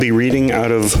Be reading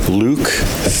out of Luke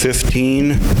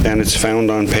 15, and it's found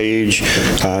on page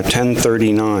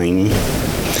 1039.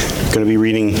 Going to be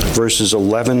reading verses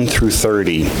 11 through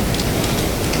 30.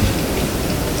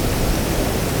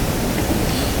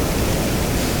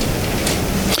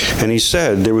 And he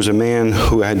said, there was a man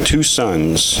who had 2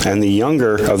 sons, and the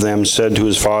younger of them said to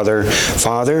his father,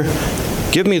 Father,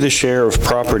 give me the share of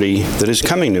property that is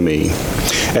coming to me.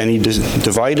 And he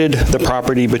divided the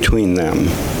property between them.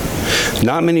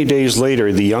 Not many days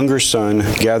later, the younger son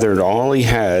gathered all he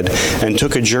had and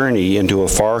took a journey into a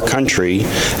far country,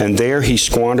 and there he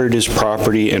squandered his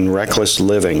property in reckless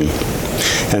living.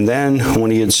 And then,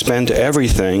 when he had spent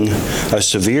everything, a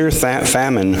severe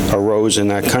famine arose in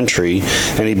that country,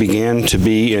 and he began to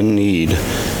be in need.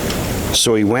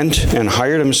 So he went and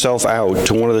hired himself out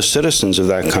to one of the citizens of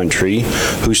that country,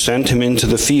 who sent him into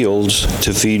the fields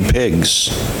to feed pigs.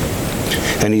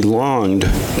 And he longed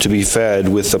to be fed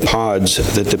with the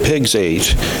pods that the pigs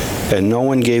ate, and no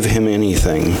one gave him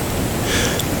anything.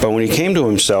 But when he came to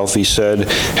himself, he said,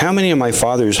 How many of my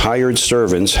father's hired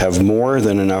servants have more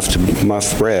than enough to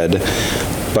muff bread,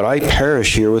 but I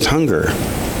perish here with hunger?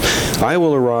 I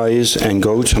will arise and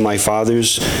go to my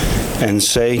father's and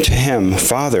say to him,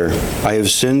 Father, I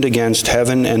have sinned against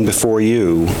heaven and before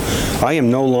you. I am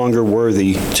no longer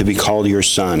worthy to be called your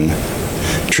son.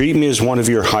 Treat me as one of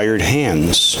your hired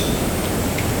hands.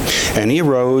 And he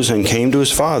arose and came to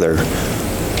his father.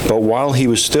 But while he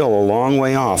was still a long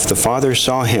way off, the father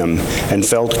saw him and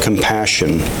felt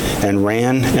compassion, and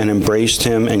ran and embraced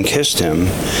him and kissed him.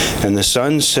 And the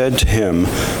son said to him,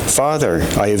 Father,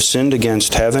 I have sinned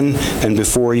against heaven and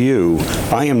before you.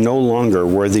 I am no longer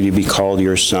worthy to be called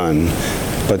your son.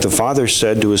 But the father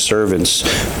said to his servants,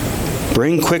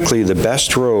 Bring quickly the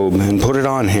best robe and put it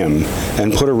on him,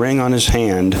 and put a ring on his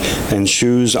hand and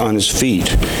shoes on his feet,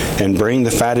 and bring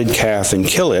the fatted calf and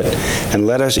kill it, and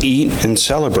let us eat and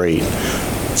celebrate.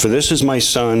 For this is my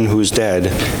son who is dead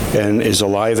and is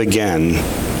alive again.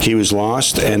 He was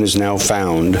lost and is now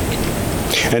found.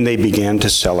 And they began to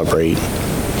celebrate.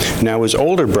 Now his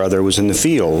older brother was in the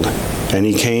field, and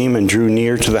he came and drew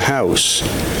near to the house.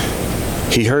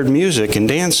 He heard music and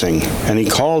dancing, and he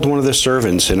called one of the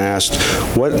servants and asked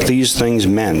what these things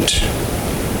meant.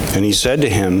 And he said to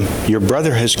him, Your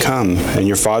brother has come, and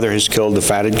your father has killed the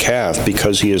fatted calf,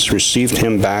 because he has received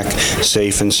him back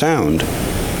safe and sound.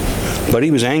 But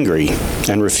he was angry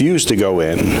and refused to go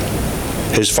in.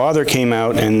 His father came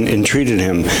out and entreated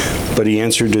him, but he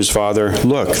answered his father,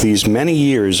 Look, these many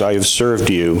years I have served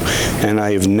you, and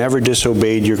I have never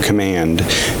disobeyed your command.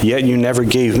 Yet you never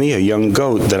gave me a young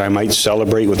goat that I might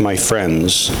celebrate with my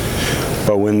friends.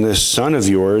 But when this son of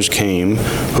yours came,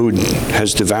 who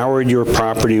has devoured your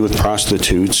property with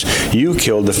prostitutes, you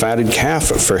killed the fatted calf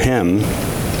for him.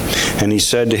 And he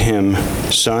said to him,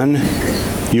 Son,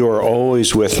 you are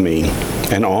always with me,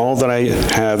 and all that I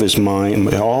have is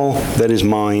mine. All that is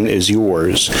mine is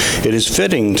yours. It is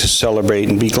fitting to celebrate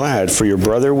and be glad, for your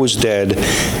brother was dead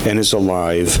and is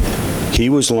alive. He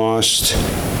was lost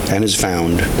and is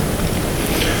found.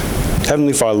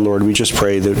 Heavenly Father, Lord, we just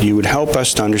pray that you would help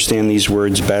us to understand these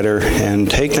words better and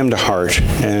take them to heart.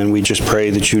 And we just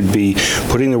pray that you'd be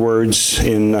putting the words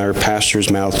in our pastor's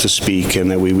mouth to speak, and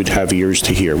that we would have ears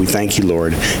to hear. We thank you,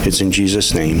 Lord. It's in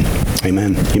Jesus' name.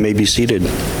 Amen. You may be seated.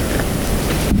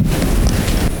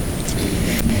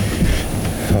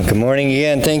 Well, good morning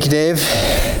again. Thank you, Dave.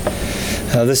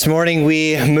 This morning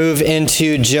we move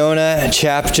into Jonah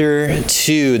chapter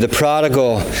 2, the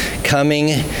prodigal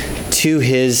coming to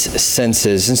his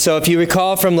senses. And so if you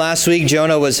recall from last week,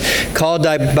 Jonah was called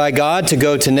by God to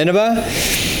go to Nineveh.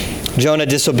 Jonah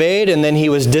disobeyed, and then he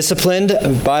was disciplined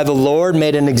by the Lord,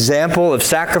 made an example of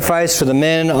sacrifice for the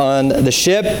men on the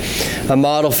ship, a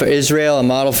model for Israel, a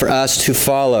model for us to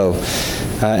follow.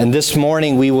 And this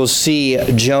morning we will see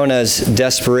Jonah's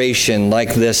desperation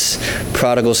like this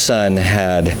prodigal son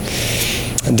had.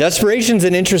 Desperation is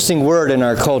an interesting word in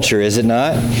our culture, is it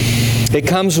not? It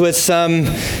comes with some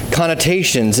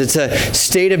connotations. It's a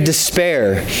state of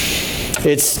despair.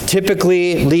 It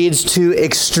typically leads to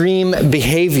extreme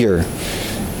behavior.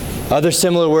 Other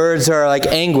similar words are like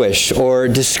anguish or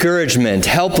discouragement,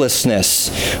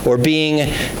 helplessness, or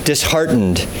being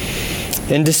disheartened.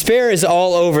 And despair is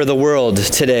all over the world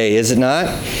today, is it not?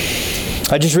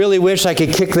 I just really wish I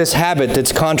could kick this habit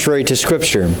that's contrary to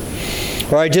Scripture.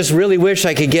 Or I just really wish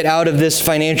I could get out of this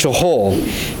financial hole,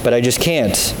 but I just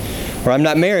can't. Or I'm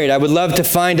not married. I would love to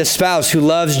find a spouse who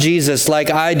loves Jesus like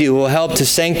I do, who will help to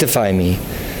sanctify me.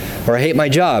 Or I hate my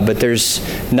job, but there's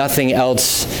nothing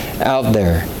else out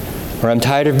there. Or I'm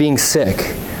tired of being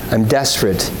sick. I'm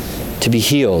desperate to be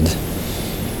healed.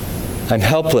 I'm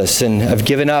helpless and I've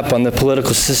given up on the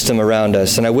political system around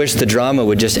us, and I wish the drama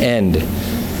would just end.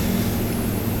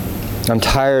 I'm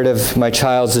tired of my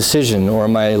child's decision or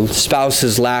my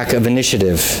spouse's lack of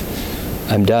initiative.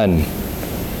 I'm done.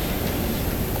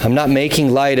 I'm not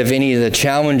making light of any of the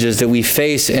challenges that we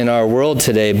face in our world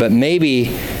today, but maybe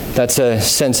that's a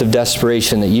sense of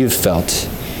desperation that you've felt.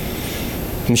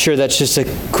 I'm sure that's just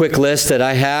a quick list that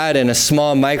I had and a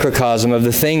small microcosm of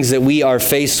the things that we are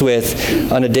faced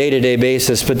with on a day-to-day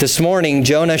basis. But this morning,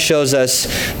 Jonah shows us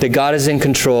that God is in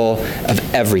control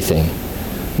of everything.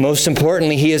 Most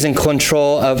importantly, He is in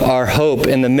control of our hope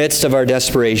in the midst of our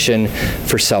desperation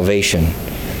for salvation.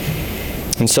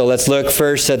 And so let's look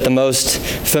first at the most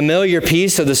familiar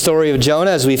piece of the story of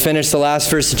Jonah as we finish the last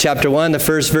verse of chapter 1, the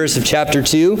first verse of chapter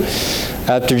 2,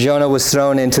 after Jonah was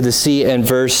thrown into the sea, in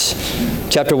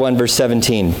chapter 1, verse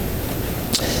 17.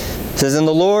 It says, "And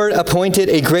the Lord appointed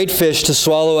a great fish to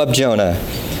swallow up Jonah.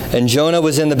 And Jonah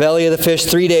was in the belly of the fish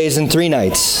 3 days and 3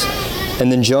 nights.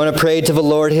 And then Jonah prayed to the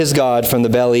Lord his God from the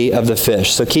belly of the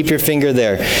fish." So keep your finger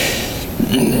there.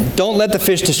 Don't let the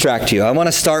fish distract you. I want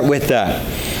to start with that.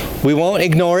 We won't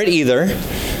ignore it either.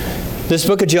 This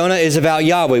book of Jonah is about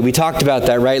Yahweh. We talked about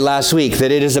that, right, last week,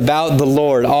 that it is about the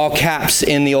Lord, all caps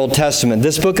in the Old Testament.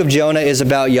 This book of Jonah is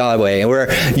about Yahweh,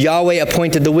 where Yahweh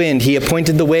appointed the wind, He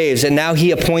appointed the waves, and now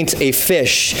He appoints a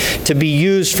fish to be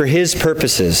used for His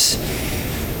purposes.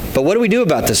 But what do we do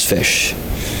about this fish?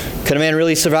 Could a man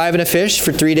really survive in a fish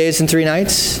for 3 days and 3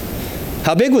 nights?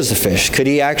 How big was the fish? Could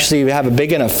he actually have a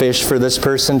big enough fish for this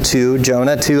person,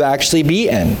 Jonah, to actually be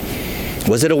in?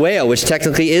 Was it a whale, which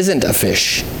technically isn't a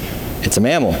fish? It's a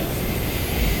mammal.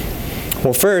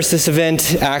 Well, first, this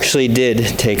event actually did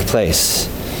take place.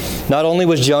 Not only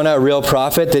was Jonah a real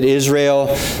prophet that Israel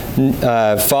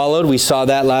followed, we saw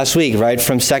that last week, right,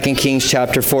 from 2 Kings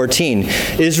chapter 14.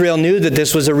 Israel knew that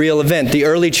this was a real event. The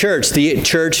early church,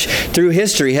 through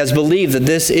history, has believed that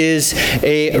this is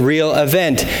a real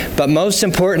event. But most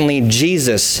importantly,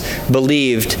 Jesus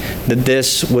believed that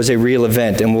this was a real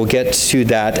event, and we'll get to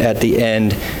that at the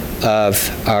end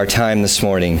of our time this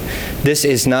morning. This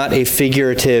is not a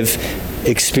figurative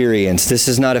experience. This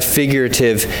is not a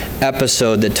figurative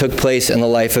episode that took place in the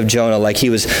life of Jonah, like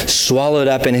he was swallowed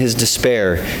up in his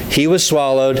despair. He was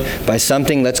swallowed by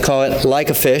something, let's call it like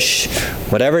a fish,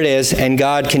 whatever it is, and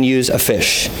God can use a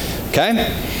fish.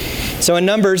 Okay? So in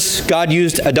Numbers, God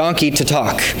used a donkey to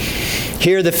talk.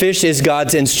 Here, the fish is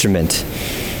God's instrument.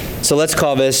 So let's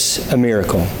call this a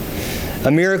miracle.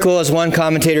 A miracle, as one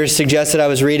commentator suggested I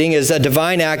was reading, is a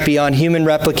divine act beyond human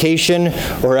replication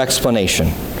or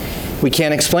explanation. We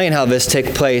can't explain how this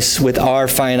took place with our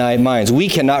finite minds. We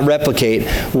cannot replicate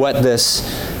what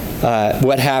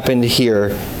happened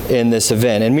here in this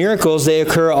event. And miracles, they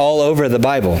occur all over the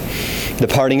Bible. The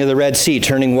parting of the Red Sea,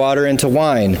 turning water into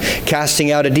wine,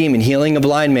 casting out a demon, healing a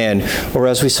blind man, or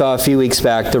as we saw a few weeks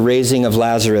back, the raising of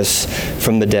Lazarus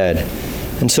from the dead.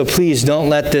 And so please don't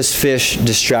let this fish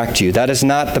distract you. That is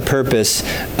not the purpose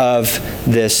of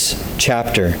this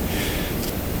chapter.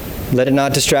 Let it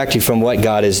not distract you from what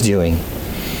God is doing.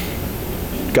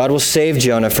 God will save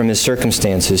Jonah from his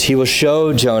circumstances. He will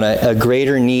show Jonah a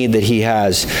greater need that he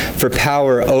has for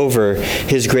power over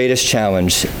his greatest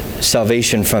challenge,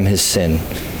 salvation from his sin.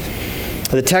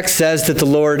 The text says that the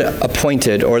Lord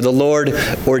appointed, or the Lord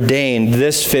ordained,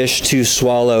 this fish to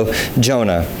swallow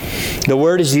Jonah. The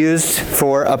word is used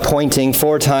for appointing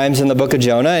 4 times in the book of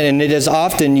Jonah, and it is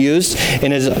often used,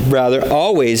 and is rather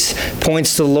always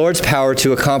points to the Lord's power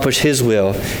to accomplish His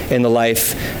will in the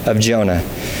life of Jonah.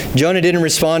 Jonah didn't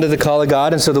respond to the call of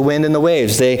God, and so the wind and the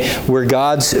waves, they were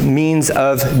God's means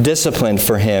of discipline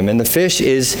for him, and the fish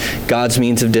is God's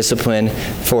means of discipline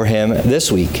for him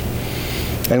this week.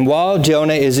 And while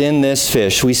Jonah is in this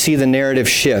fish, we see the narrative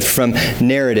shift from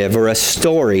narrative or a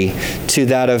story to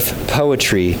that of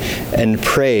poetry and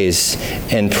praise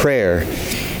and prayer.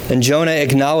 And Jonah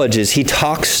acknowledges, he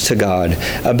talks to God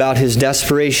about his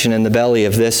desperation in the belly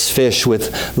of this fish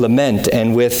with lament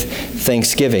and with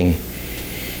thanksgiving.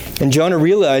 And Jonah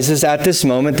realizes at this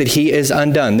moment that he is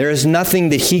undone. There is nothing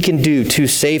that he can do to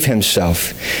save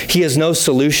himself. He has no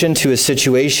solution to his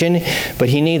situation, but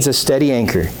he needs a steady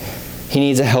anchor. He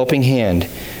needs a helping hand.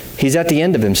 He's at the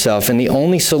end of himself, and the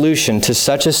only solution to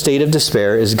such a state of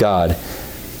despair is God,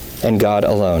 and God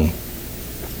alone.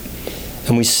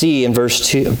 And we see in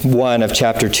verse 1 of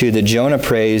chapter 2 that Jonah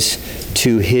prays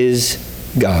to his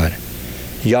God.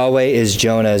 Yahweh is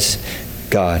Jonah's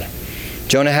God.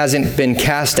 Jonah hasn't been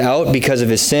cast out because of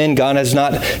his sin. God has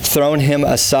not thrown him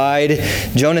aside.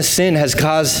 Jonah's sin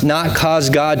has not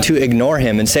caused God to ignore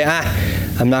him and say,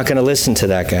 I'm not going to listen to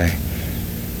that guy.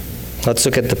 Let's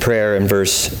look at the prayer in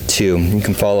verse 2. You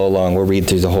can follow along. We'll read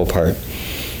through the whole part.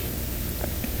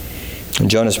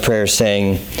 Jonah's prayer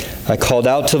saying, I called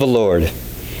out to the Lord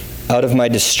out of my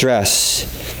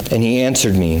distress, and he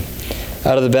answered me.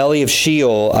 Out of the belly of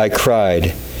Sheol I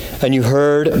cried, and you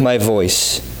heard my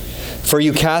voice. For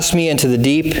you cast me into the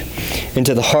deep,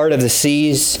 into the heart of the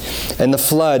seas, and the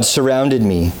flood surrounded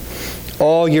me.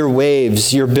 All your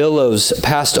waves, your billows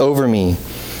passed over me.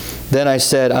 Then I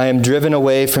said, I am driven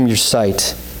away from your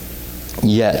sight,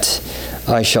 yet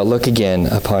I shall look again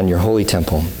upon your holy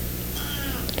temple.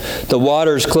 The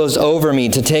waters closed over me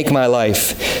to take my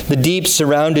life. The deep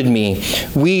surrounded me.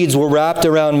 Weeds were wrapped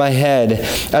around my head.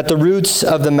 At the roots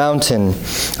of the mountain,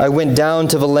 I went down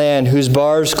to the land whose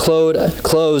bars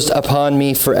closed upon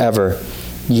me forever.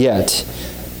 Yet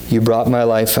you brought my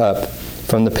life up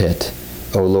from the pit,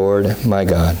 O Lord my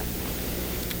God.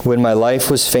 When my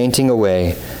life was fainting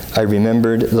away, I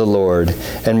remembered the Lord,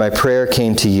 and my prayer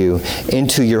came to you,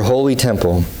 into your holy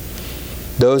temple.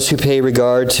 Those who pay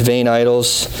regard to vain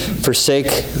idols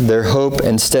forsake their hope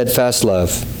and steadfast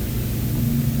love.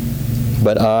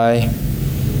 But I,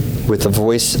 with a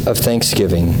voice of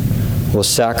thanksgiving, will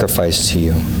sacrifice to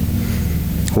you.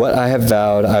 What I have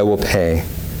vowed I will pay.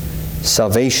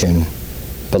 Salvation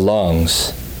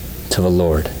belongs to the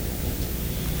Lord.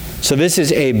 So this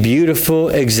is a beautiful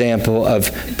example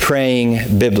of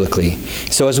praying biblically.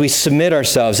 So as we submit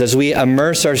ourselves, as we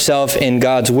immerse ourselves in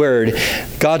God's Word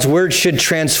should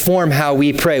transform how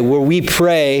we pray, where we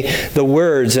pray the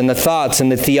words and the thoughts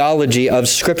and the theology of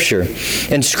Scripture.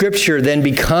 And Scripture then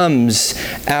becomes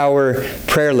our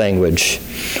prayer language,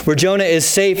 where Jonah is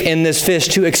safe in this fish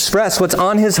to express what's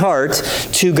on his heart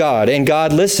to God, and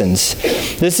God listens.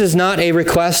 This is not a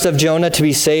request of Jonah to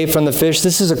be saved from the fish.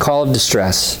 This is a call of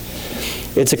distress.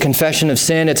 It's a confession of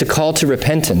sin. It's a call to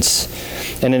repentance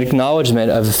and an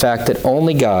acknowledgement of the fact that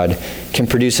only God can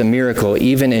produce a miracle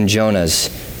even in Jonah's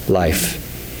life.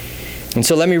 And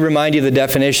so let me remind you the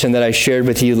definition that I shared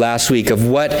with you last week of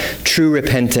what true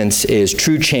repentance is,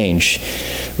 true change.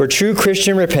 Where true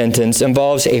Christian repentance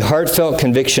involves a heartfelt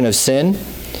conviction of sin,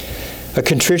 a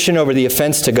contrition over the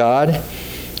offense to God,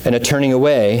 and a turning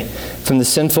away from the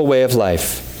sinful way of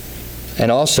life, and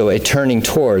also a turning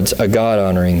towards a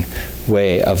God-honoring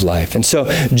way of life. And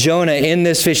so Jonah, in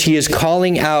this fish, he is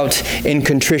calling out in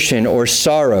contrition or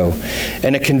sorrow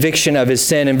and a conviction of his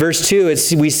sin. In verse 2,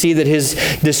 we see that his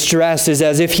distress is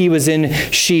as if he was in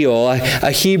Sheol,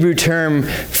 a Hebrew term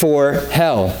for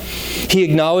hell. He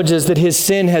acknowledges that his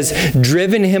sin has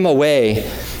driven him away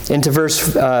into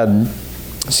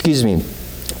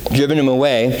driven him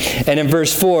away. And in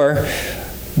verse 4,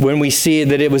 when we see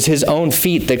that it was his own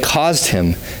feet that caused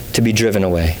him to be driven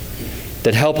away,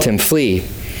 that helped him flee.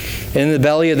 In the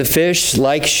belly of the fish,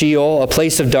 like Sheol, a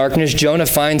place of darkness, Jonah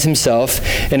finds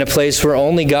himself in a place where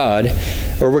only God,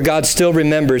 or where God still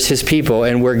remembers his people,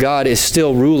 and where God is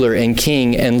still ruler and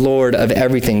king and Lord of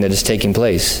everything that is taking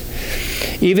place.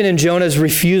 Even in Jonah's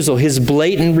refusal, his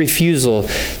blatant refusal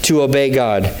to obey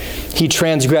God, he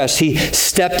transgressed. He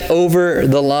stepped over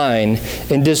the line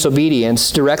in disobedience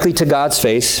directly to God's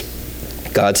face.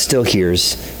 God still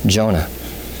hears Jonah.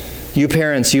 You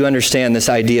parents, you understand this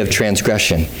idea of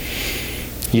transgression.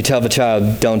 You tell the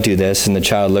child, don't do this, and the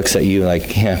child looks at you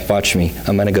like, yeah, watch me,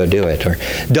 I'm going to go do it. Or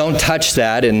don't touch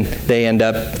that, and they end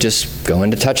up just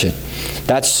going to touch it.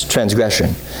 That's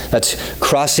transgression. That's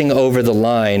crossing over the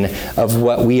line of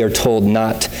what we are told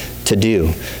not to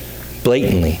do,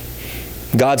 blatantly.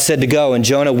 God said to go, and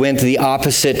Jonah went the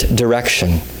opposite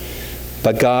direction.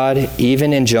 But God,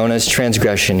 even in Jonah's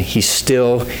transgression, he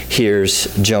still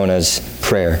hears Jonah's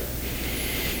prayer.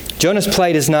 Jonah's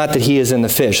plight is not that he is in the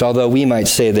fish, although we might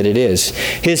say that it is.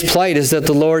 His plight is that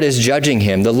the Lord is judging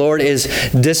him. The Lord is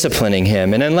disciplining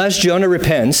him. And unless Jonah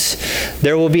repents,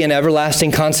 there will be an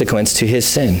everlasting consequence to his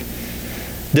sin.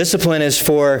 Discipline is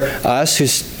for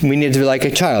us we need to be like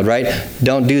a child, right?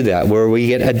 Don't do that, where we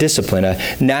get a discipline, a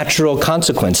natural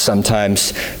consequence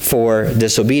sometimes for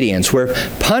disobedience, where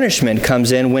punishment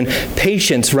comes in when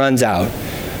patience runs out,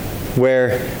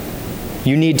 where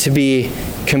you need to be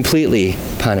completely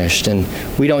punished. And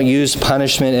we don't use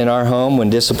punishment in our home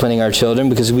when disciplining our children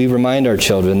because we remind our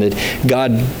children that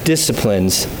God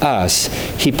disciplines us.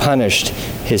 He punished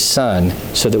his son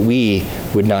so that we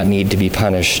would not need to be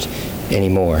punished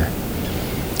anymore.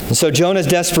 So Jonah's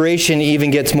desperation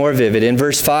even gets more vivid. In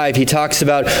verse 5, he talks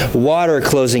about water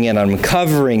closing in on him,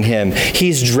 covering him.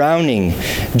 He's drowning.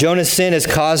 Jonah's sin has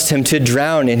caused him to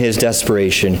drown in his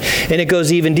desperation. And it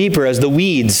goes even deeper as the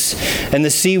weeds and the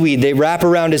seaweed, they wrap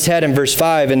around his head in verse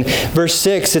 5. And verse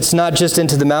 6, it's not just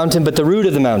into the mountain, but the root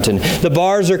of the mountain. The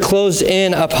bars are closed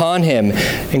in upon him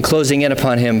and closing in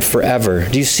upon him forever.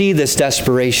 Do you see this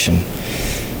desperation?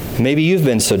 Maybe you've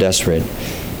been so desperate.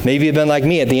 Maybe you've been like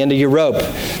me at the end of your rope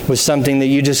with something that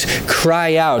you just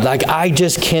cry out, like, I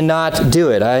just cannot do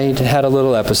it. I had a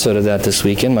little episode of that this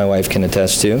weekend, my wife can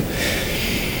attest to.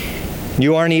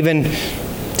 You aren't even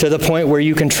to the point where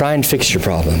you can try and fix your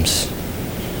problems.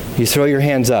 You throw your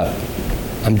hands up.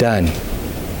 I'm done.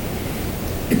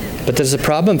 But does the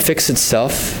problem fix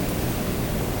itself?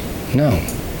 No.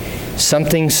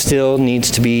 Something still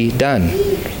needs to be done.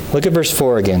 Look at verse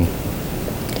 4 again.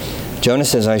 Jonah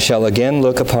says, I shall again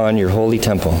look upon your holy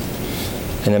temple.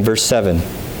 And in verse 7,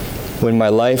 when my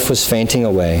life was fainting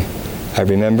away, I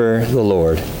remember the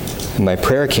Lord, and my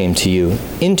prayer came to you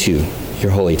into your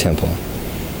holy temple.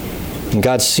 And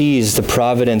God sees the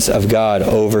providence of God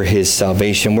over his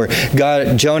salvation, where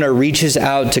Jonah reaches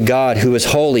out to God who is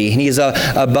holy, and he is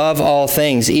above all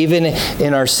things. Even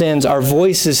in our sins, our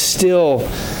voices still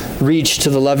reach to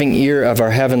the loving ear of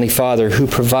our Heavenly Father who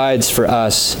provides for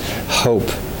us hope.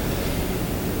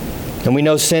 And we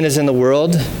know sin is in the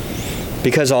world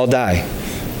because all die.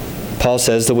 Paul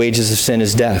says the wages of sin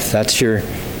is death. That's your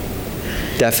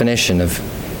definition of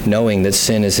knowing that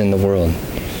sin is in the world.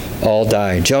 All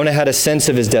die. Jonah had a sense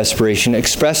of his desperation,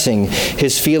 expressing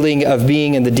his feeling of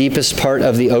being in the deepest part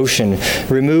of the ocean,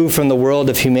 removed from the world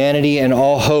of humanity and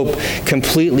all hope,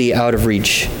 completely out of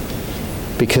reach.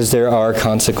 Because there are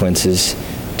consequences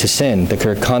to sin.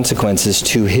 There are consequences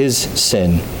to his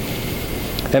sin.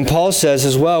 And Paul says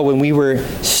as well, when we were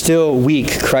still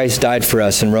weak, Christ died for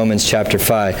us in Romans chapter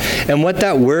 5. And what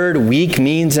that word weak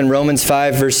means in Romans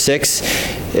 5 verse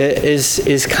 6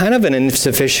 is kind of an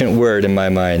insufficient word in my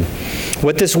mind.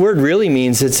 What this word really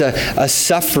means, it's a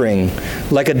suffering,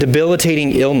 like a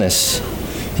debilitating illness.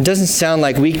 It doesn't sound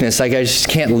like weakness, like I just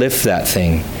can't lift that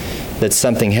thing. That's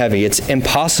something heavy. It's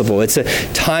impossible. It's a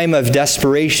time of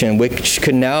desperation, which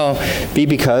could now be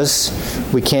because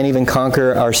we can't even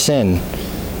conquer our sin.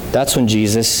 That's when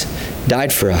Jesus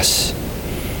died for us.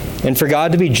 And for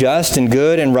God to be just and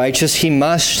good and righteous, he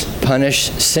must punish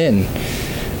sin.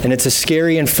 And it's a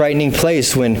scary and frightening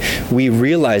place when we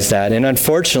realize that. And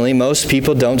unfortunately, most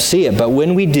people don't see it. But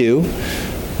when we do,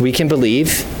 we can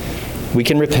believe, we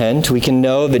can repent, we can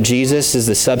know that Jesus is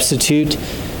the substitute,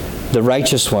 the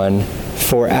righteous one,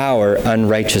 for our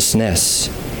unrighteousness.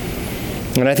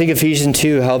 And I think Ephesians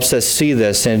 2 helps us see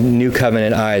this in New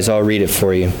Covenant eyes. I'll read it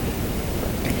for you.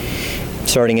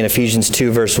 Starting in Ephesians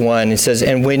 2, verse 1, it says,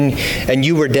 And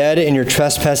you were dead in your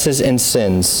trespasses and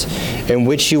sins, in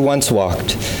which you once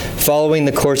walked, following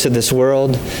the course of this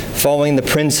world, following the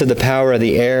prince of the power of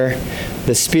the air,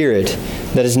 the spirit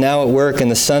that is now at work in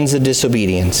the sons of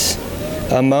disobedience,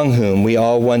 among whom we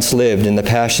all once lived in the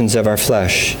passions of our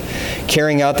flesh,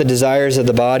 carrying out the desires of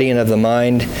the body and of the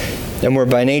mind, and were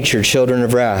by nature children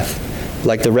of wrath,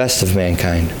 like the rest of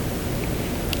mankind.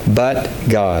 But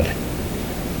God,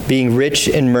 being rich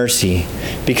in mercy,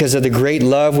 because of the great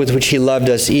love with which he loved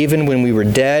us, even when we were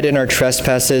dead in our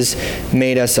trespasses,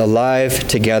 made us alive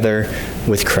together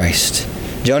with Christ.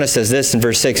 Jonah says this in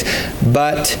verse 6,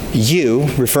 But you,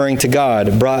 referring to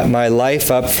God, brought my life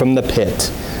up from the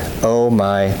pit, O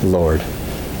my Lord,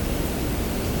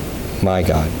 my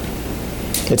God.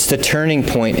 It's the turning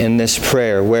point in this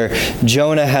prayer where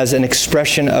Jonah has an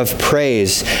expression of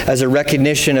praise as a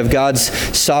recognition of God's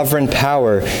sovereign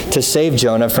power to save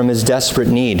Jonah from his desperate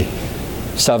need,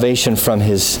 salvation from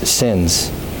his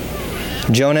sins.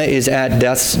 Jonah is at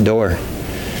death's door.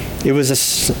 It was a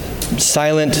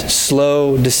silent,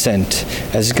 slow descent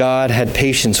as God had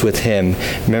patience with him.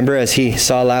 Remember, as he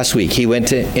saw last week, he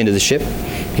went into the ship,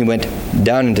 he went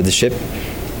down into the ship,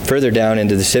 further down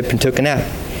into the ship, and took a nap.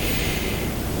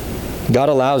 God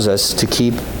allows us to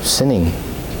keep sinning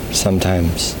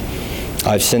sometimes.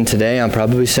 I've sinned today, I'll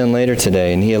probably sin later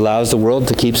today, and he allows the world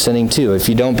to keep sinning too. If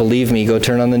you don't believe me, go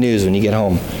turn on the news when you get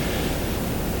home.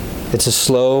 It's a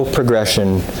slow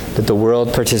progression that the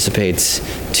world participates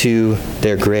to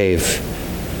their grave.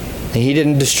 And he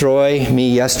didn't destroy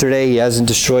me yesterday. He hasn't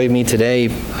destroyed me today.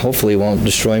 Hopefully won't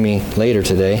destroy me later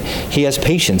today. He has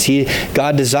patience.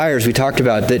 God desires, we talked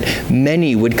about, that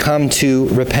many would come to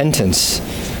repentance.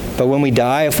 But when we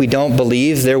die, if we don't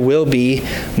believe, there will be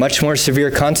much more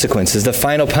severe consequences. The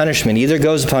final punishment either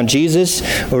goes upon Jesus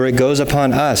or it goes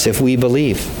upon us if we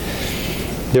believe.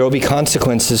 There will be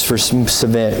consequences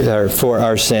for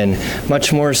our sin,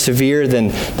 much more severe than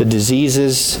the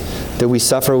diseases that we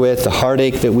suffer with, the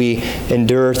heartache that we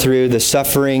endure through, the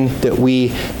suffering that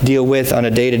we deal with on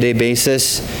a day-to-day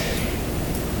basis.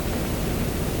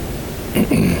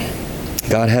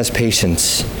 God has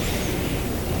patience,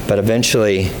 but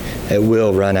eventually it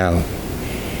will run out.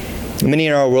 Many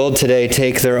in our world today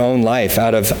take their own life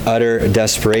out of utter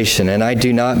desperation, and I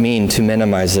do not mean to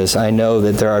minimize this. I know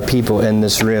that there are people in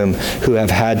this room who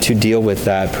have had to deal with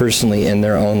that personally in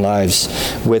their own lives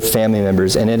with family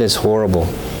members, and it is horrible.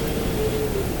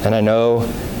 And I know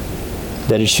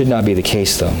that it should not be the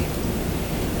case, though.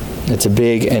 It's a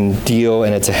big deal,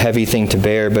 and it's a heavy thing to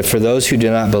bear, but for those who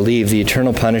do not believe, the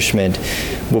eternal punishment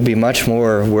will be much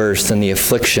more worse than the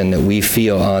affliction that we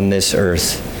feel on this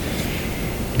earth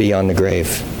beyond the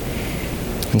grave.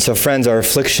 And so, friends, our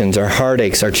afflictions, our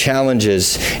heartaches, our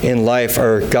challenges in life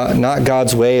are not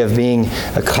God's way of being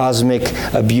a cosmic,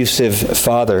 abusive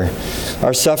father.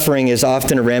 Our suffering is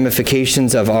often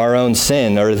ramifications of our own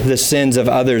sin or the sins of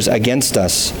others against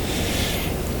us.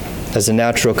 As a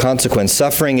natural consequence,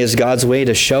 suffering is God's way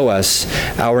to show us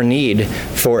our need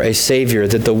for a Savior,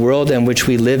 that the world in which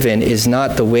we live in is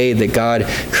not the way that God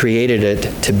created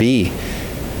it to be.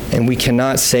 And we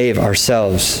cannot save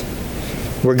ourselves.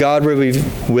 Where God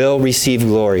will receive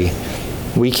glory,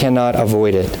 we cannot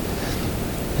avoid it.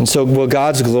 And so will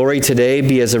God's glory today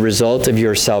be as a result of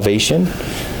your salvation?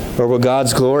 Or will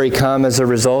God's glory come as a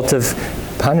result of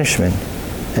punishment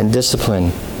and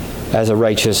discipline as a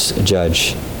righteous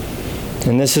judge?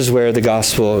 And this is where the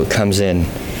gospel comes in.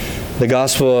 The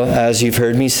gospel, as you've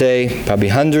heard me say probably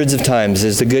hundreds of times,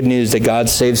 is the good news that God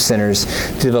saves sinners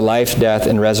through the life, death,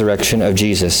 and resurrection of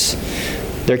Jesus.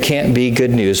 There can't be good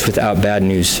news without bad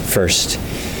news first.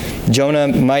 Jonah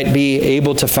might be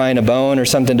able to find a bone or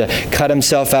something to cut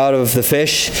himself out of the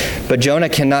fish, but Jonah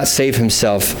cannot save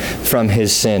himself from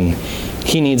his sin.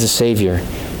 He needs a Savior,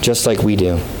 just like we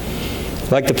do.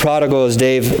 Like the prodigal, as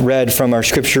Dave read from our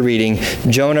scripture reading,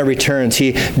 Jonah returns.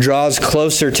 He draws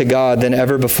closer to God than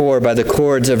ever before by the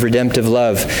cords of redemptive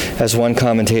love, as one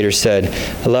commentator said.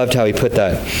 I loved how he put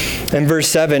that. In verse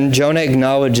 7, Jonah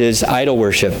acknowledges idol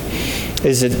worship.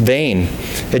 Is it vain?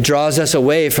 It draws us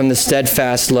away from the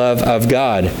steadfast love of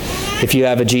God. If you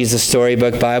have a Jesus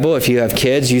Storybook Bible, if you have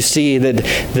kids, you see that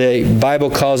the Bible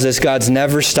calls this God's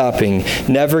never stopping,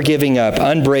 never giving up,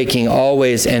 unbreaking,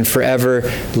 always and forever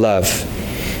love.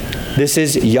 This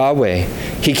is Yahweh.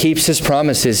 He keeps his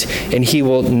promises, and he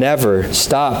will never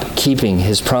stop keeping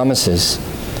his promises.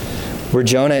 Where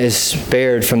Jonah is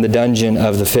spared from the dungeon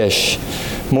of the fish,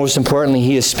 most importantly,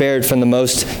 he is spared from the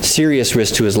most serious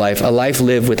risk to his life, a life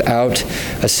lived without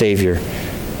a Savior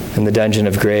in the dungeon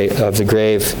of the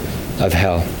grave of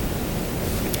hell.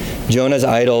 Jonah's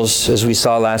idols, as we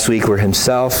saw last week, were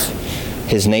himself,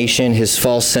 his nation, his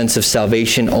false sense of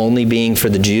salvation only being for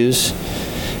the Jews.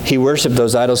 He worshiped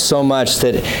those idols so much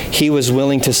that he was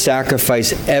willing to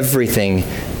sacrifice everything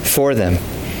for them,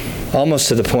 almost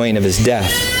to the point of his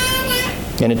death.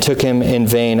 And it took him in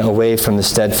vain away from the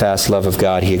steadfast love of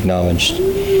God he acknowledged.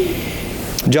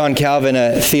 John Calvin,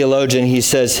 a theologian, he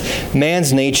says,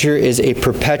 man's nature is a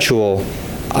perpetual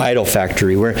idol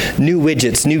factory where new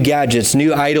widgets, new gadgets,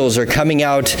 new idols are coming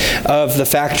out of the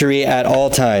factory at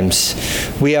all times.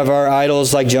 We have our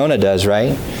idols like Jonah does,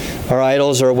 right? Our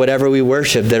idols are whatever we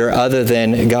worship that are other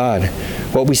than God.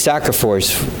 What we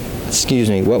sacrifice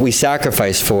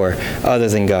for other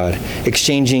than God.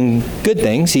 Exchanging good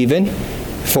things even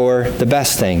for the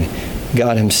best thing,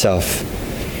 God himself.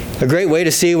 A great way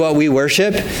to see what we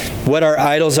worship, what our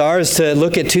idols are, is to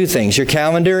look at two things, your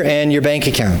calendar and your bank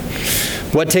account.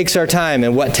 What takes our time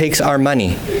and what takes our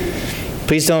money?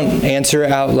 Please don't answer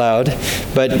out loud,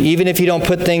 but even if you don't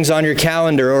put things on your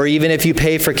calendar or even if you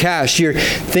pay for cash, your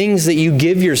things that you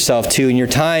give yourself to and your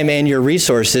time and your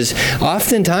resources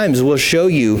oftentimes will show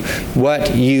you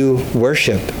what you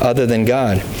worship other than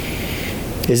God.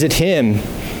 Is it him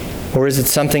or is it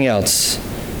something else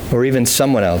or even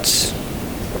someone else?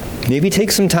 Maybe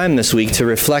take some time this week to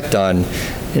reflect on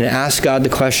and ask God the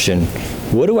question,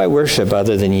 what do I worship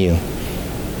other than you?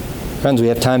 Friends, we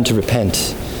have time to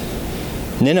repent.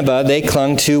 Nineveh, they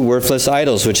clung to worthless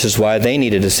idols, which is why they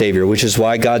needed a Savior, which is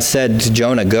why God said to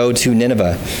Jonah, go to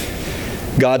Nineveh.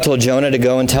 God told Jonah to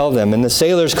go and tell them. And the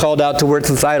sailors called out to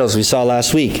worthless idols we saw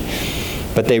last week.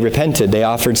 But they repented. They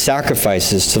offered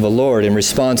sacrifices to the Lord in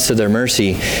response to their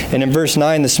mercy. And in verse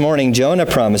 9 this morning, Jonah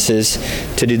promises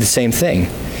to do the same thing.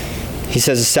 He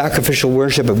says a sacrificial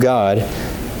worship of God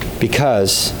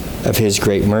because of his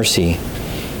great mercy.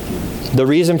 The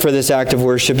reason for this act of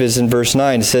worship is in verse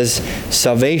 9. It says,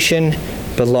 salvation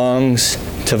belongs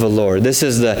to the Lord. This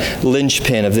is the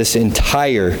linchpin of this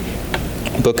entire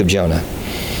book of Jonah.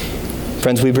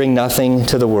 Friends, we bring nothing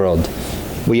to the world.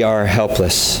 We are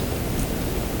helpless.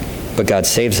 But God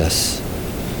saves us.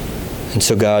 And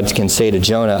so God can say to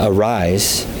Jonah,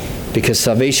 arise, because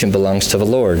salvation belongs to the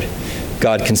Lord.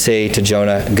 God can say to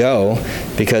Jonah, go,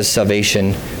 because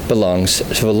salvation belongs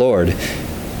to the Lord.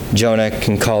 Jonah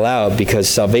can call out because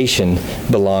salvation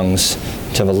belongs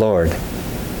to the Lord.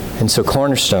 And so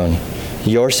Cornerstone,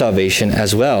 your salvation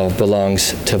as well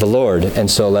belongs to the Lord. And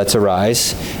so let's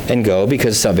arise and go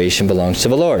because salvation belongs to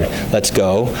the Lord. Let's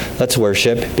go, let's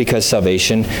worship because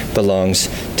salvation belongs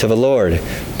to the Lord.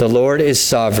 The Lord is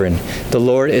sovereign. The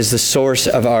Lord is the source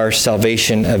of our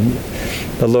salvation.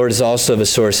 The Lord is also the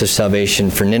source of salvation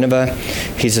for Nineveh.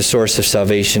 He's the source of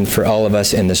salvation for all of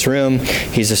us in this room.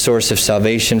 He's the source of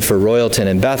salvation for Royalton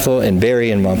and Bethel and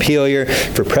Barry and Montpelier,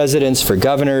 for presidents, for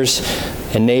governors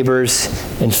and neighbors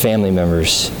and family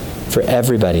members, for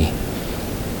everybody.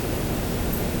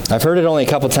 I've heard it only a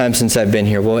couple times since I've been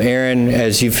here. Well, Aaron,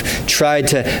 as you've tried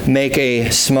to make a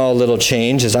small little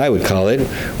change, as I would call it,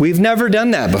 we've never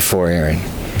done that before, Aaron.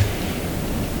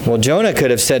 Well, Jonah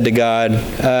could have said to God,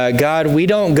 God, we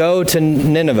don't go to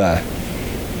Nineveh.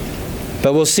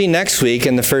 But we'll see next week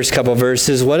in the first couple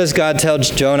verses, what does God tell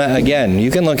Jonah again? You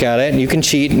can look at it, you can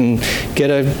cheat and get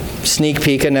a sneak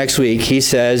peek at next week. He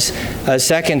says a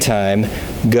second time,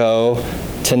 go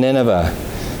to Nineveh.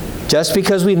 Just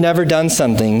because we've never done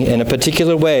something in a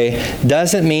particular way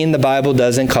doesn't mean the Bible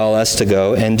doesn't call us to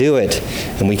go and do it.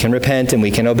 And we can repent and we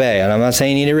can obey. And I'm not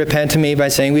saying you need to repent to me by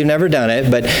saying we've never done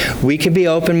it, but we can be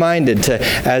open-minded to,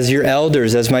 as your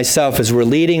elders, as myself, as we're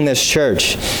leading this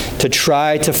church, to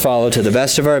try to follow to the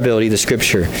best of our ability the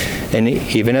Scripture. And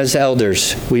even as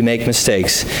elders, we make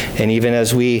mistakes. And even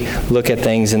as we look at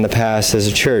things in the past as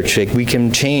a church, we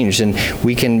can change and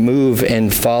we can move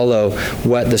and follow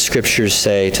what the Scriptures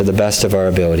say to the best of our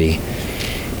ability.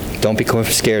 Don't be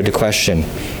scared to question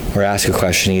or ask a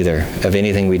question either of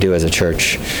anything we do as a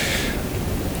church.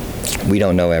 We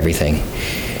don't know everything.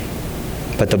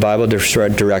 But the Bible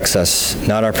directs us,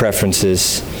 not our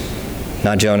preferences,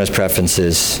 not Jonah's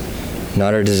preferences,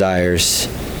 not our desires.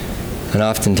 And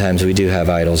oftentimes we do have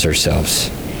idols ourselves.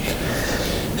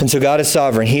 And so God is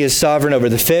sovereign. He is sovereign over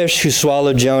the fish who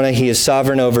swallowed Jonah. He is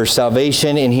sovereign over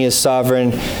salvation, and he is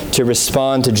sovereign to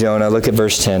respond to Jonah. Look at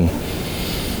verse 10.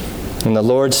 And the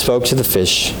Lord spoke to the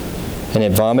fish, and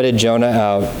it vomited Jonah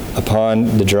out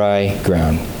upon the dry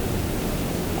ground.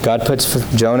 God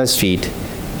puts Jonah's feet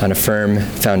on a firm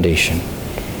foundation.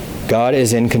 God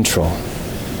is in control.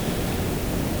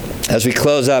 As we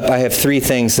close up, I have 3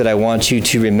 things that I want you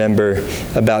to remember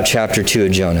about chapter 2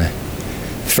 of Jonah.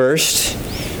 First,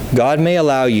 God may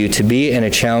allow you to be in a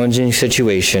challenging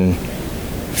situation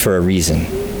for a reason.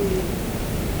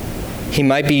 He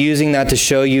might be using that to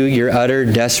show you your utter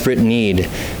desperate need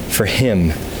for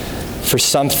Him, for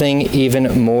something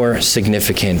even more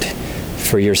significant,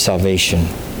 for your salvation.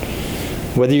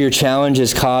 Whether your challenge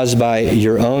is caused by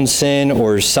your own sin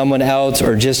or someone else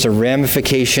or just a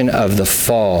ramification of the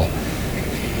fall,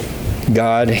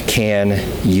 God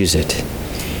can use it.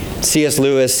 C.S.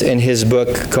 Lewis, in his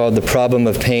book called The Problem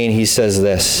of Pain, he says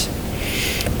this: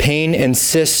 pain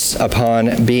insists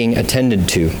upon being attended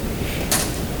to,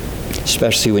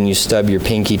 especially when you stub your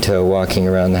pinky toe walking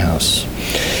around the house.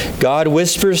 God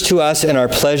whispers to us in our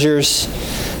pleasures,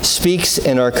 speaks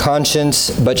in our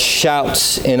conscience, but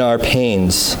shouts in our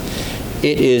pains.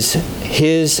 It is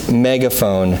His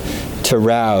megaphone to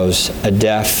rouse a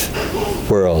deaf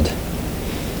world.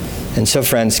 And so,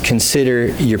 friends, consider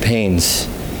your pains,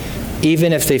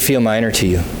 even if they feel minor to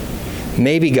you.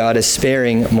 Maybe God is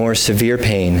sparing more severe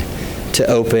pain to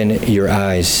open your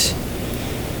eyes.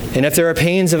 And if there are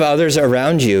pains of others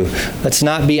around you, let's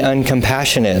not be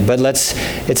uncompassionate, but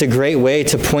it's a great way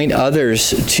to point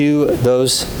others to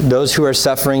those who are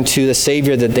suffering to the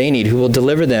Savior that they need, who will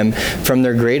deliver them from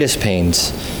their greatest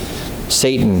pains,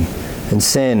 Satan and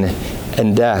sin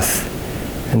and death.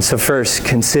 And so first,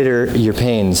 consider your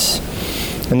pains.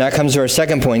 And that comes to our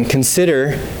second point.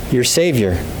 Consider your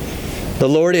Savior. The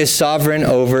Lord is sovereign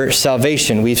over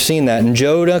salvation. We've seen that. And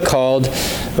Jonah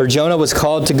was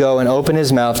called to go and open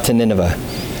his mouth to Nineveh.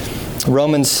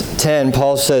 Romans 10,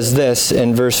 Paul says this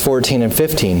in verse 14 and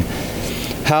 15.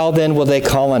 How then will they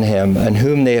call on him in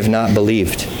whom they have not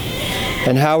believed?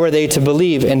 And how are they to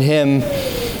believe in him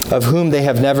of whom they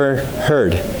have never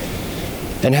heard?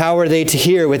 And how are they to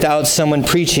hear without someone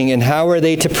preaching? And how are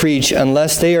they to preach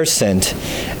unless they are sent?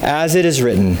 As it is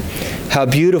written, how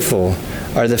beautiful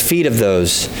are the feet of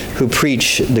those who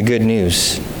preach the good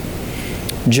news.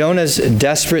 Jonah's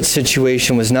desperate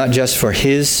situation was not just for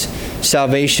his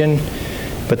salvation,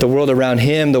 But the world around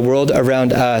him, the world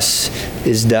around us,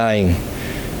 is dying.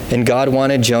 And God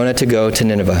wanted Jonah to go to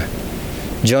Nineveh.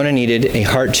 Jonah needed a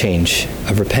heart change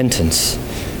of repentance.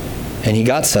 And he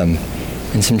got some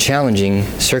in some challenging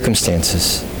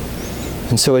circumstances.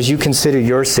 And so as you consider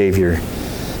your Savior,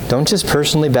 don't just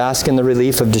personally bask in the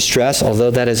relief of distress,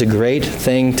 although that is a great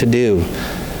thing to do,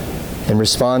 and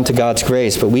respond to God's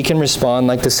grace. But we can respond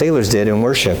like the sailors did in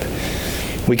worship.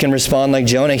 We can respond like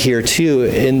Jonah here too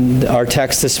in our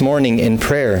text this morning in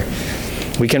prayer.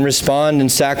 We can respond in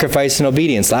sacrifice and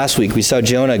obedience. Last week we saw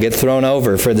Jonah get thrown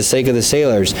over for the sake of the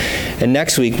sailors. And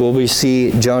next week we'll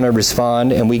see Jonah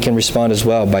respond, and we can respond as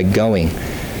well by going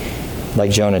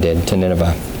like Jonah did to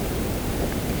Nineveh.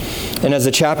 And as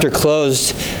the chapter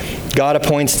closed, God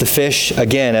appoints the fish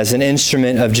again as an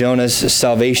instrument of Jonah's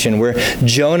salvation, where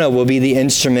Jonah will be the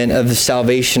instrument of the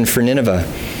salvation for Nineveh,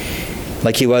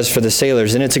 like he was for the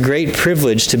sailors. And it's a great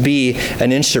privilege to be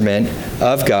an instrument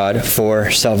of God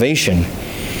for salvation.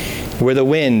 Where the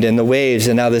wind and the waves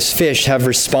and now this fish have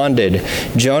responded,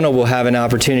 Jonah will have an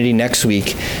opportunity next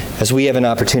week, as we have an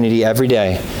opportunity every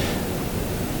day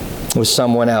with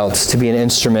someone else to be an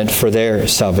instrument for their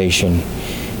salvation.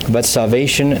 But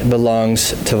salvation belongs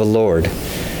to the Lord.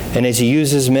 And as he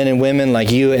uses men and women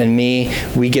like you and me,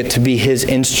 we get to be his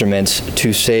instruments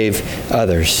to save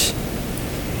others.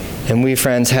 And we,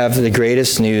 friends, have the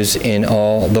greatest news in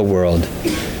all the world.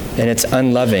 And it's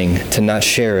unloving to not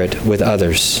share it with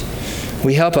others.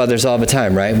 We help others all the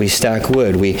time, right? We stack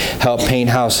wood. We help paint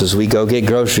houses. We go get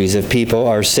groceries if people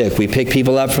are sick. We pick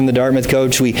people up from the Dartmouth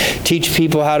coach. We teach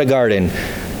people how to garden.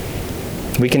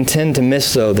 We can tend to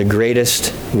miss, though, the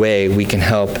greatest way we can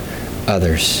help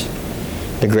others.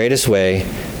 The greatest way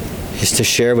is to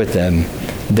share with them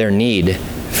their need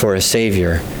for a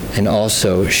Savior, and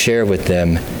also share with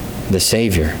them the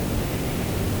Savior.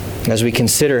 As we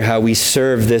consider how we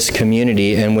serve this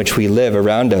community in which we live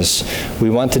around us, we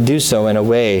want to do so in a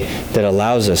way that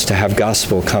allows us to have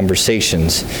gospel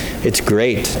conversations. It's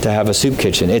great to have a soup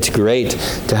kitchen. It's great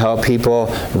to help people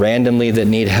randomly that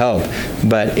need help.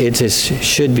 But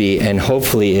should be, and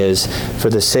hopefully is,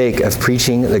 for the sake of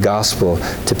preaching the gospel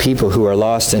to people who are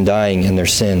lost and dying in their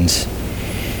sins.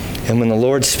 And when the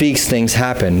Lord speaks, things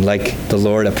happen, like the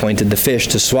Lord appointed the fish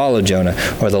to swallow Jonah,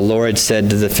 or the Lord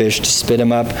said to the fish to spit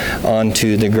him up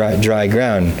onto the dry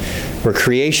ground. Where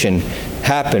creation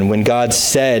happened when God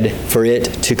said for it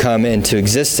to come into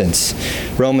existence.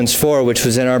 Romans 4, which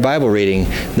was in our Bible reading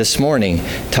this morning,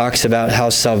 talks about how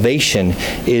salvation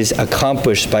is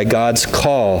accomplished by God's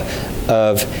call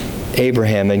of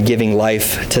Abraham and giving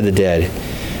life to the dead.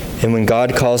 And when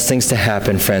God calls things to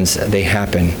happen, friends, they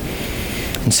happen.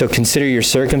 And so consider your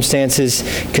circumstances,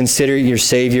 consider your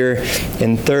Savior,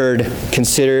 and third,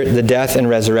 consider the death and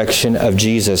resurrection of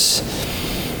Jesus.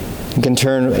 You can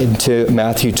turn to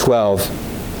Matthew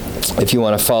 12 if you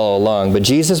want to follow along. But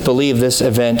Jesus believed this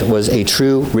event was a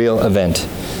true, real event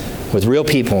with real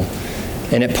people,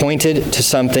 and it pointed to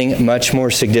something much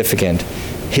more significant,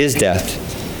 his death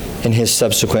and his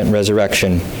subsequent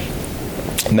resurrection.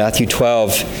 Matthew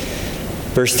 12,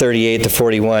 verse 38 to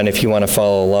 41, if you want to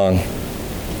follow along.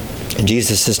 And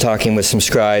Jesus is talking with some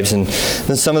scribes, and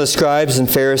then some of the scribes and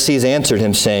Pharisees answered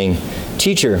him, saying,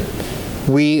 "Teacher,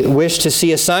 we wish to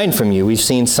see a sign from you." We've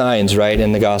seen signs, right,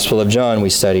 in the Gospel of John we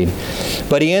studied.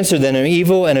 But he answered them, "An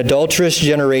evil and adulterous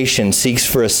generation seeks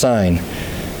for a sign,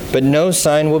 but no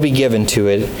sign will be given to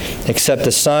it except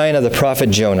the sign of the prophet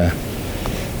Jonah.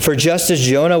 For just as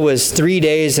Jonah was 3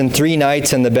 days and 3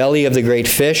 nights in the belly of the great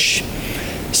fish,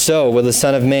 so will the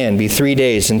Son of Man be 3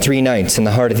 days and 3 nights in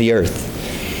the heart of the earth.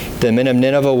 The men of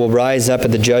Nineveh will rise up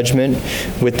at the judgment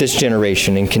with this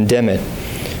generation and condemn it,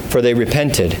 for they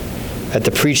repented at the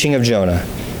preaching of Jonah.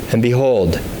 And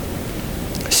behold,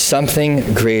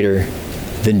 something greater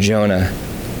than Jonah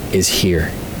is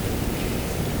here."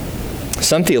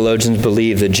 Some theologians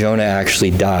believe that Jonah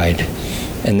actually died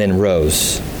and then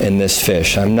rose in this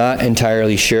fish. I'm not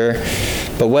entirely sure,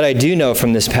 but what I do know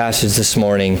from this passage this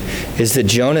morning is that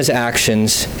Jonah's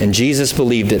actions, and Jesus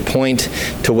believed it, point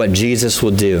to what Jesus will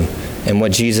do and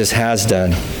what Jesus has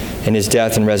done in his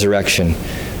death and resurrection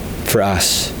for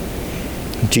us.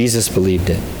 Jesus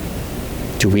believed it.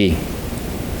 Do we?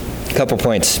 A couple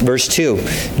points. Verse 2,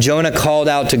 Jonah called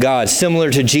out to God,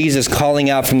 similar to Jesus calling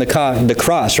out from the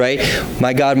cross, right?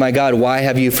 My God, why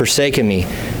have you forsaken me?"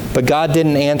 But God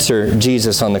didn't answer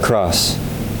Jesus on the cross.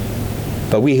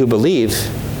 But we who believe,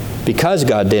 because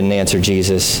God didn't answer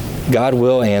Jesus, God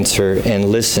will answer and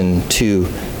listen to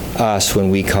us when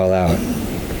we call out.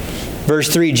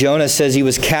 Verse 3, Jonah says he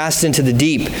was cast into the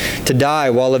deep to die,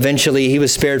 while eventually he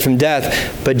was spared from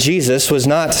death. But Jesus was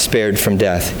not spared from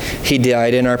death. He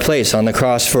died in our place on the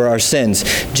cross for our sins.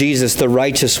 Jesus, the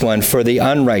righteous one, for the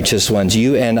unrighteous ones,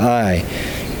 you and I,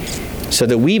 so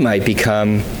that we might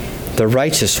become the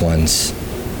righteous ones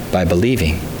by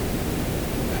believing.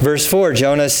 Verse 4,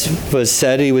 Jonah was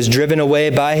said he was driven away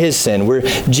by his sin, where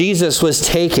Jesus was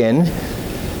taken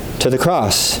to the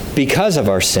cross because of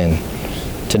our sin,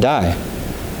 to die.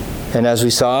 And as we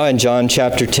saw in John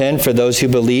chapter 10, for those who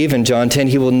believe in John 10,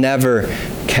 he will never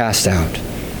cast out,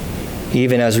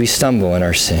 even as we stumble in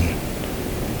our sin.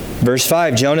 Verse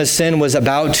 5, Jonah's sin was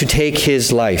about to take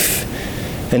his life.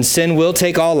 And sin will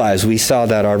take all lives. We saw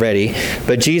that already.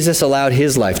 But Jesus allowed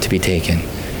his life to be taken,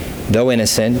 though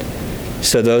innocent,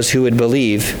 so those who would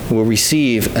believe will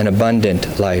receive an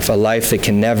abundant life, a life that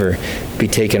can never be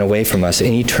taken away from us,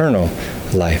 an eternal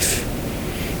life.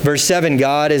 Verse 7,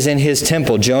 God is in his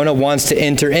temple. Jonah wants to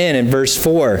enter in verse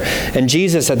 4. And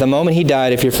Jesus, at the moment he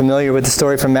died, if you're familiar with the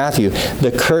story from Matthew,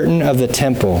 the curtain of the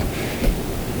temple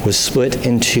was split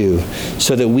in two,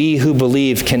 so that we who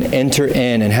believe can enter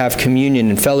in and have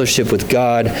communion and fellowship with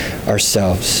God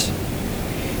ourselves.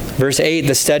 Verse 8,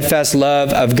 the steadfast love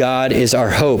of God is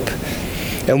our hope.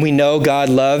 And we know God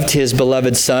loved his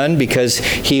beloved Son because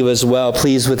he was well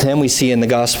pleased with him. We see in the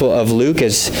Gospel of Luke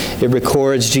as it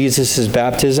records Jesus'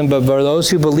 baptism. But for those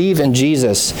who believe in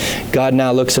Jesus, God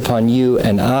now looks upon you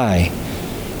and I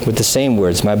with the same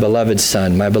words, my beloved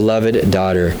Son, my beloved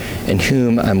daughter, in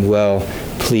whom I'm well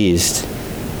pleased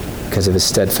because of his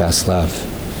steadfast love.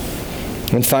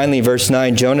 And finally, verse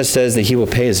 9, Jonah says that he will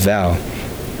pay his vow.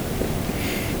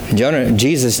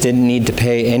 Jesus didn't need to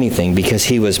pay anything because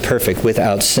he was perfect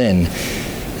without sin.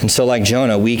 And so like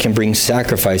Jonah, we can bring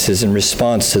sacrifices in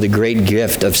response to the great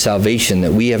gift of salvation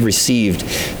that we have received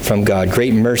from God,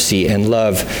 great mercy and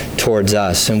love towards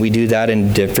us. And we do that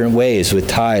in different ways with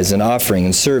tithes and offering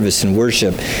and service and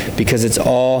worship, because it's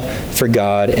all for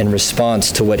God in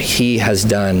response to what he has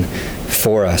done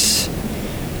for us.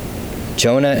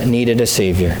 Jonah needed a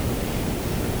Savior.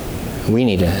 We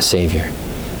need a Savior.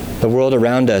 The world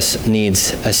around us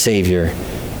needs a Savior.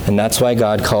 And that's why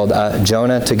God called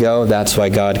Jonah to go. That's why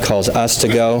God calls us to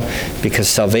go, because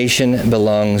salvation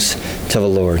belongs to the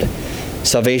Lord.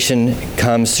 Salvation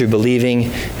comes through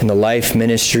believing in the life,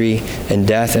 ministry, and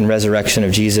death and resurrection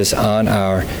of Jesus on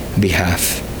our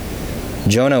behalf.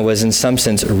 Jonah was in some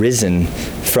sense risen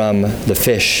from the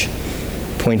fish,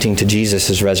 pointing to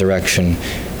Jesus' resurrection,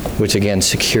 which again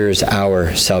secures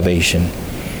our salvation.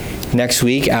 Next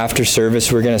week, after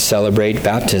service, we're going to celebrate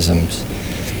baptisms.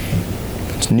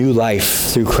 It's new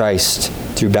life through Christ,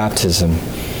 through baptism,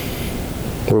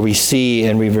 where we see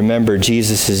and we remember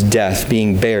Jesus' death,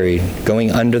 being buried,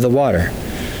 going under the water,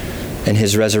 and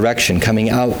his resurrection, coming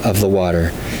out of the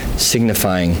water,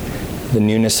 signifying the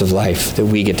newness of life that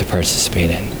we get to participate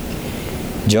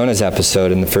in. Jonah's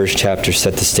episode in the first chapter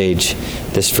set the stage.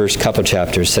 This first couple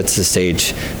chapters sets the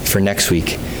stage for next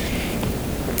week.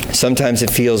 Sometimes it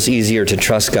feels easier to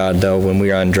trust God, though, when we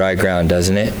are on dry ground,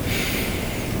 doesn't it?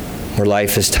 Where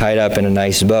life is tied up in a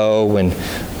nice bow, when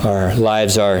our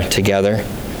lives are together.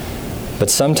 But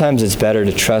sometimes it's better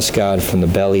to trust God from the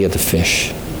belly of the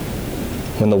fish.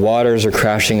 When the waters are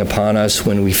crashing upon us,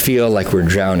 when we feel like we're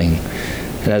drowning.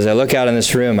 And as I look out in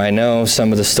this room, I know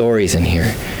some of the stories in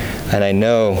here. And I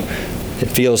know it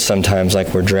feels sometimes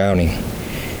like we're drowning.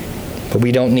 But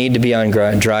we don't need to be on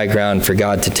dry ground for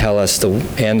God to tell us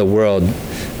and the world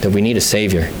that we need a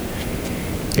Savior.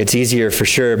 It's easier for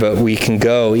sure, but we can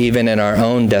go even in our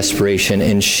own desperation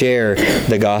and share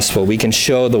the gospel. We can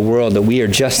show the world that we are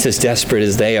just as desperate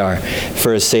as they are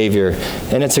for a Savior.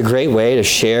 And it's a great way to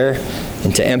share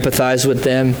and to empathize with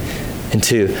them and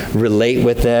to relate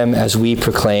with them as we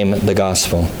proclaim the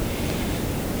gospel.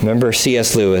 Remember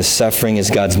C.S. Lewis, suffering is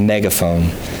God's megaphone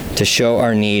to show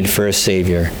our need for a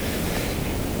Savior.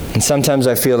 And sometimes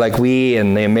I feel like we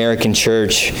in the American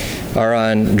church are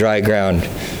on dry ground.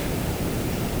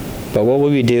 But what will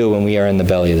we do when we are in the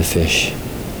belly of the fish?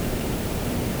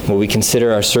 Will we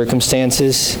consider our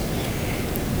circumstances?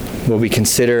 Will we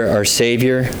consider our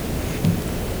Savior?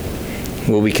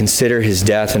 Will we consider his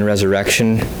death and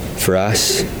resurrection for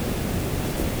us?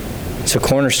 So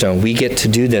Cornerstone, we get to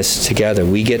do this together.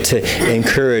 We get to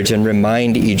encourage and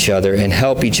remind each other and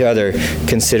help each other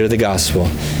consider the gospel,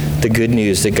 the good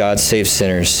news that God saves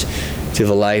sinners through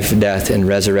the life, death, and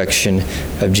resurrection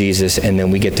of Jesus, and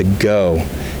then we get to go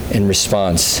in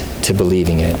response to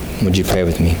believing it. Would you pray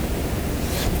with me?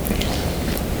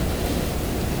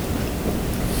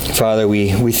 Father,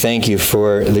 we thank you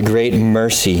for the great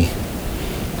mercy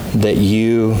that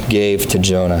you gave to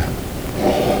Jonah.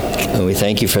 And we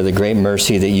thank you for the great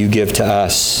mercy that you give to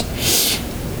us.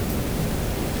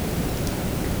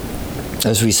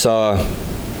 As we saw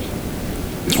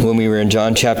when we were in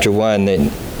John chapter 1, that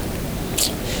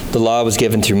the law was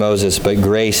given through Moses, but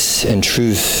grace and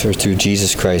truth are through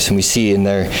Jesus Christ. And we see in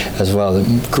there as well,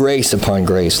 grace upon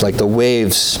grace, like the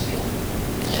waves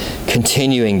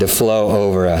continuing to flow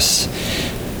over us.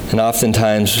 And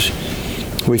oftentimes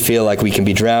we feel like we can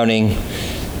be drowning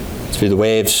through the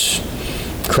waves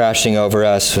crashing over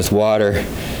us with water.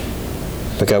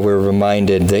 But God, we're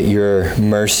reminded that your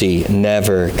mercy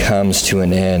never comes to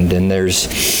an end. And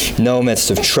there's no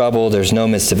midst of trouble, there's no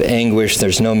midst of anguish,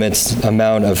 there's no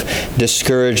amount of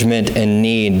discouragement and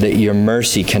need that your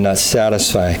mercy cannot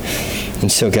satisfy.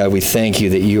 And so, God, we thank you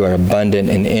that you are abundant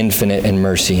and infinite in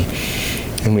mercy.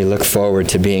 And we look forward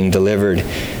to being delivered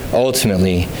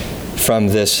ultimately from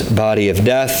this body of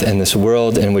death and this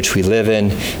world in which we live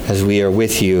in as we are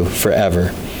with you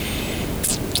forever.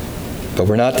 But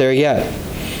we're not there yet.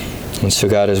 And so,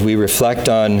 God, as we reflect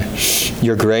on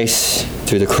your grace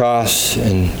through the cross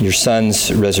and your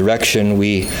Son's resurrection,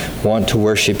 we want to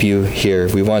worship you here.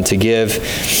 We want to give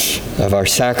of our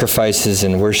sacrifices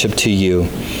and worship to you.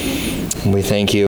 And we thank you.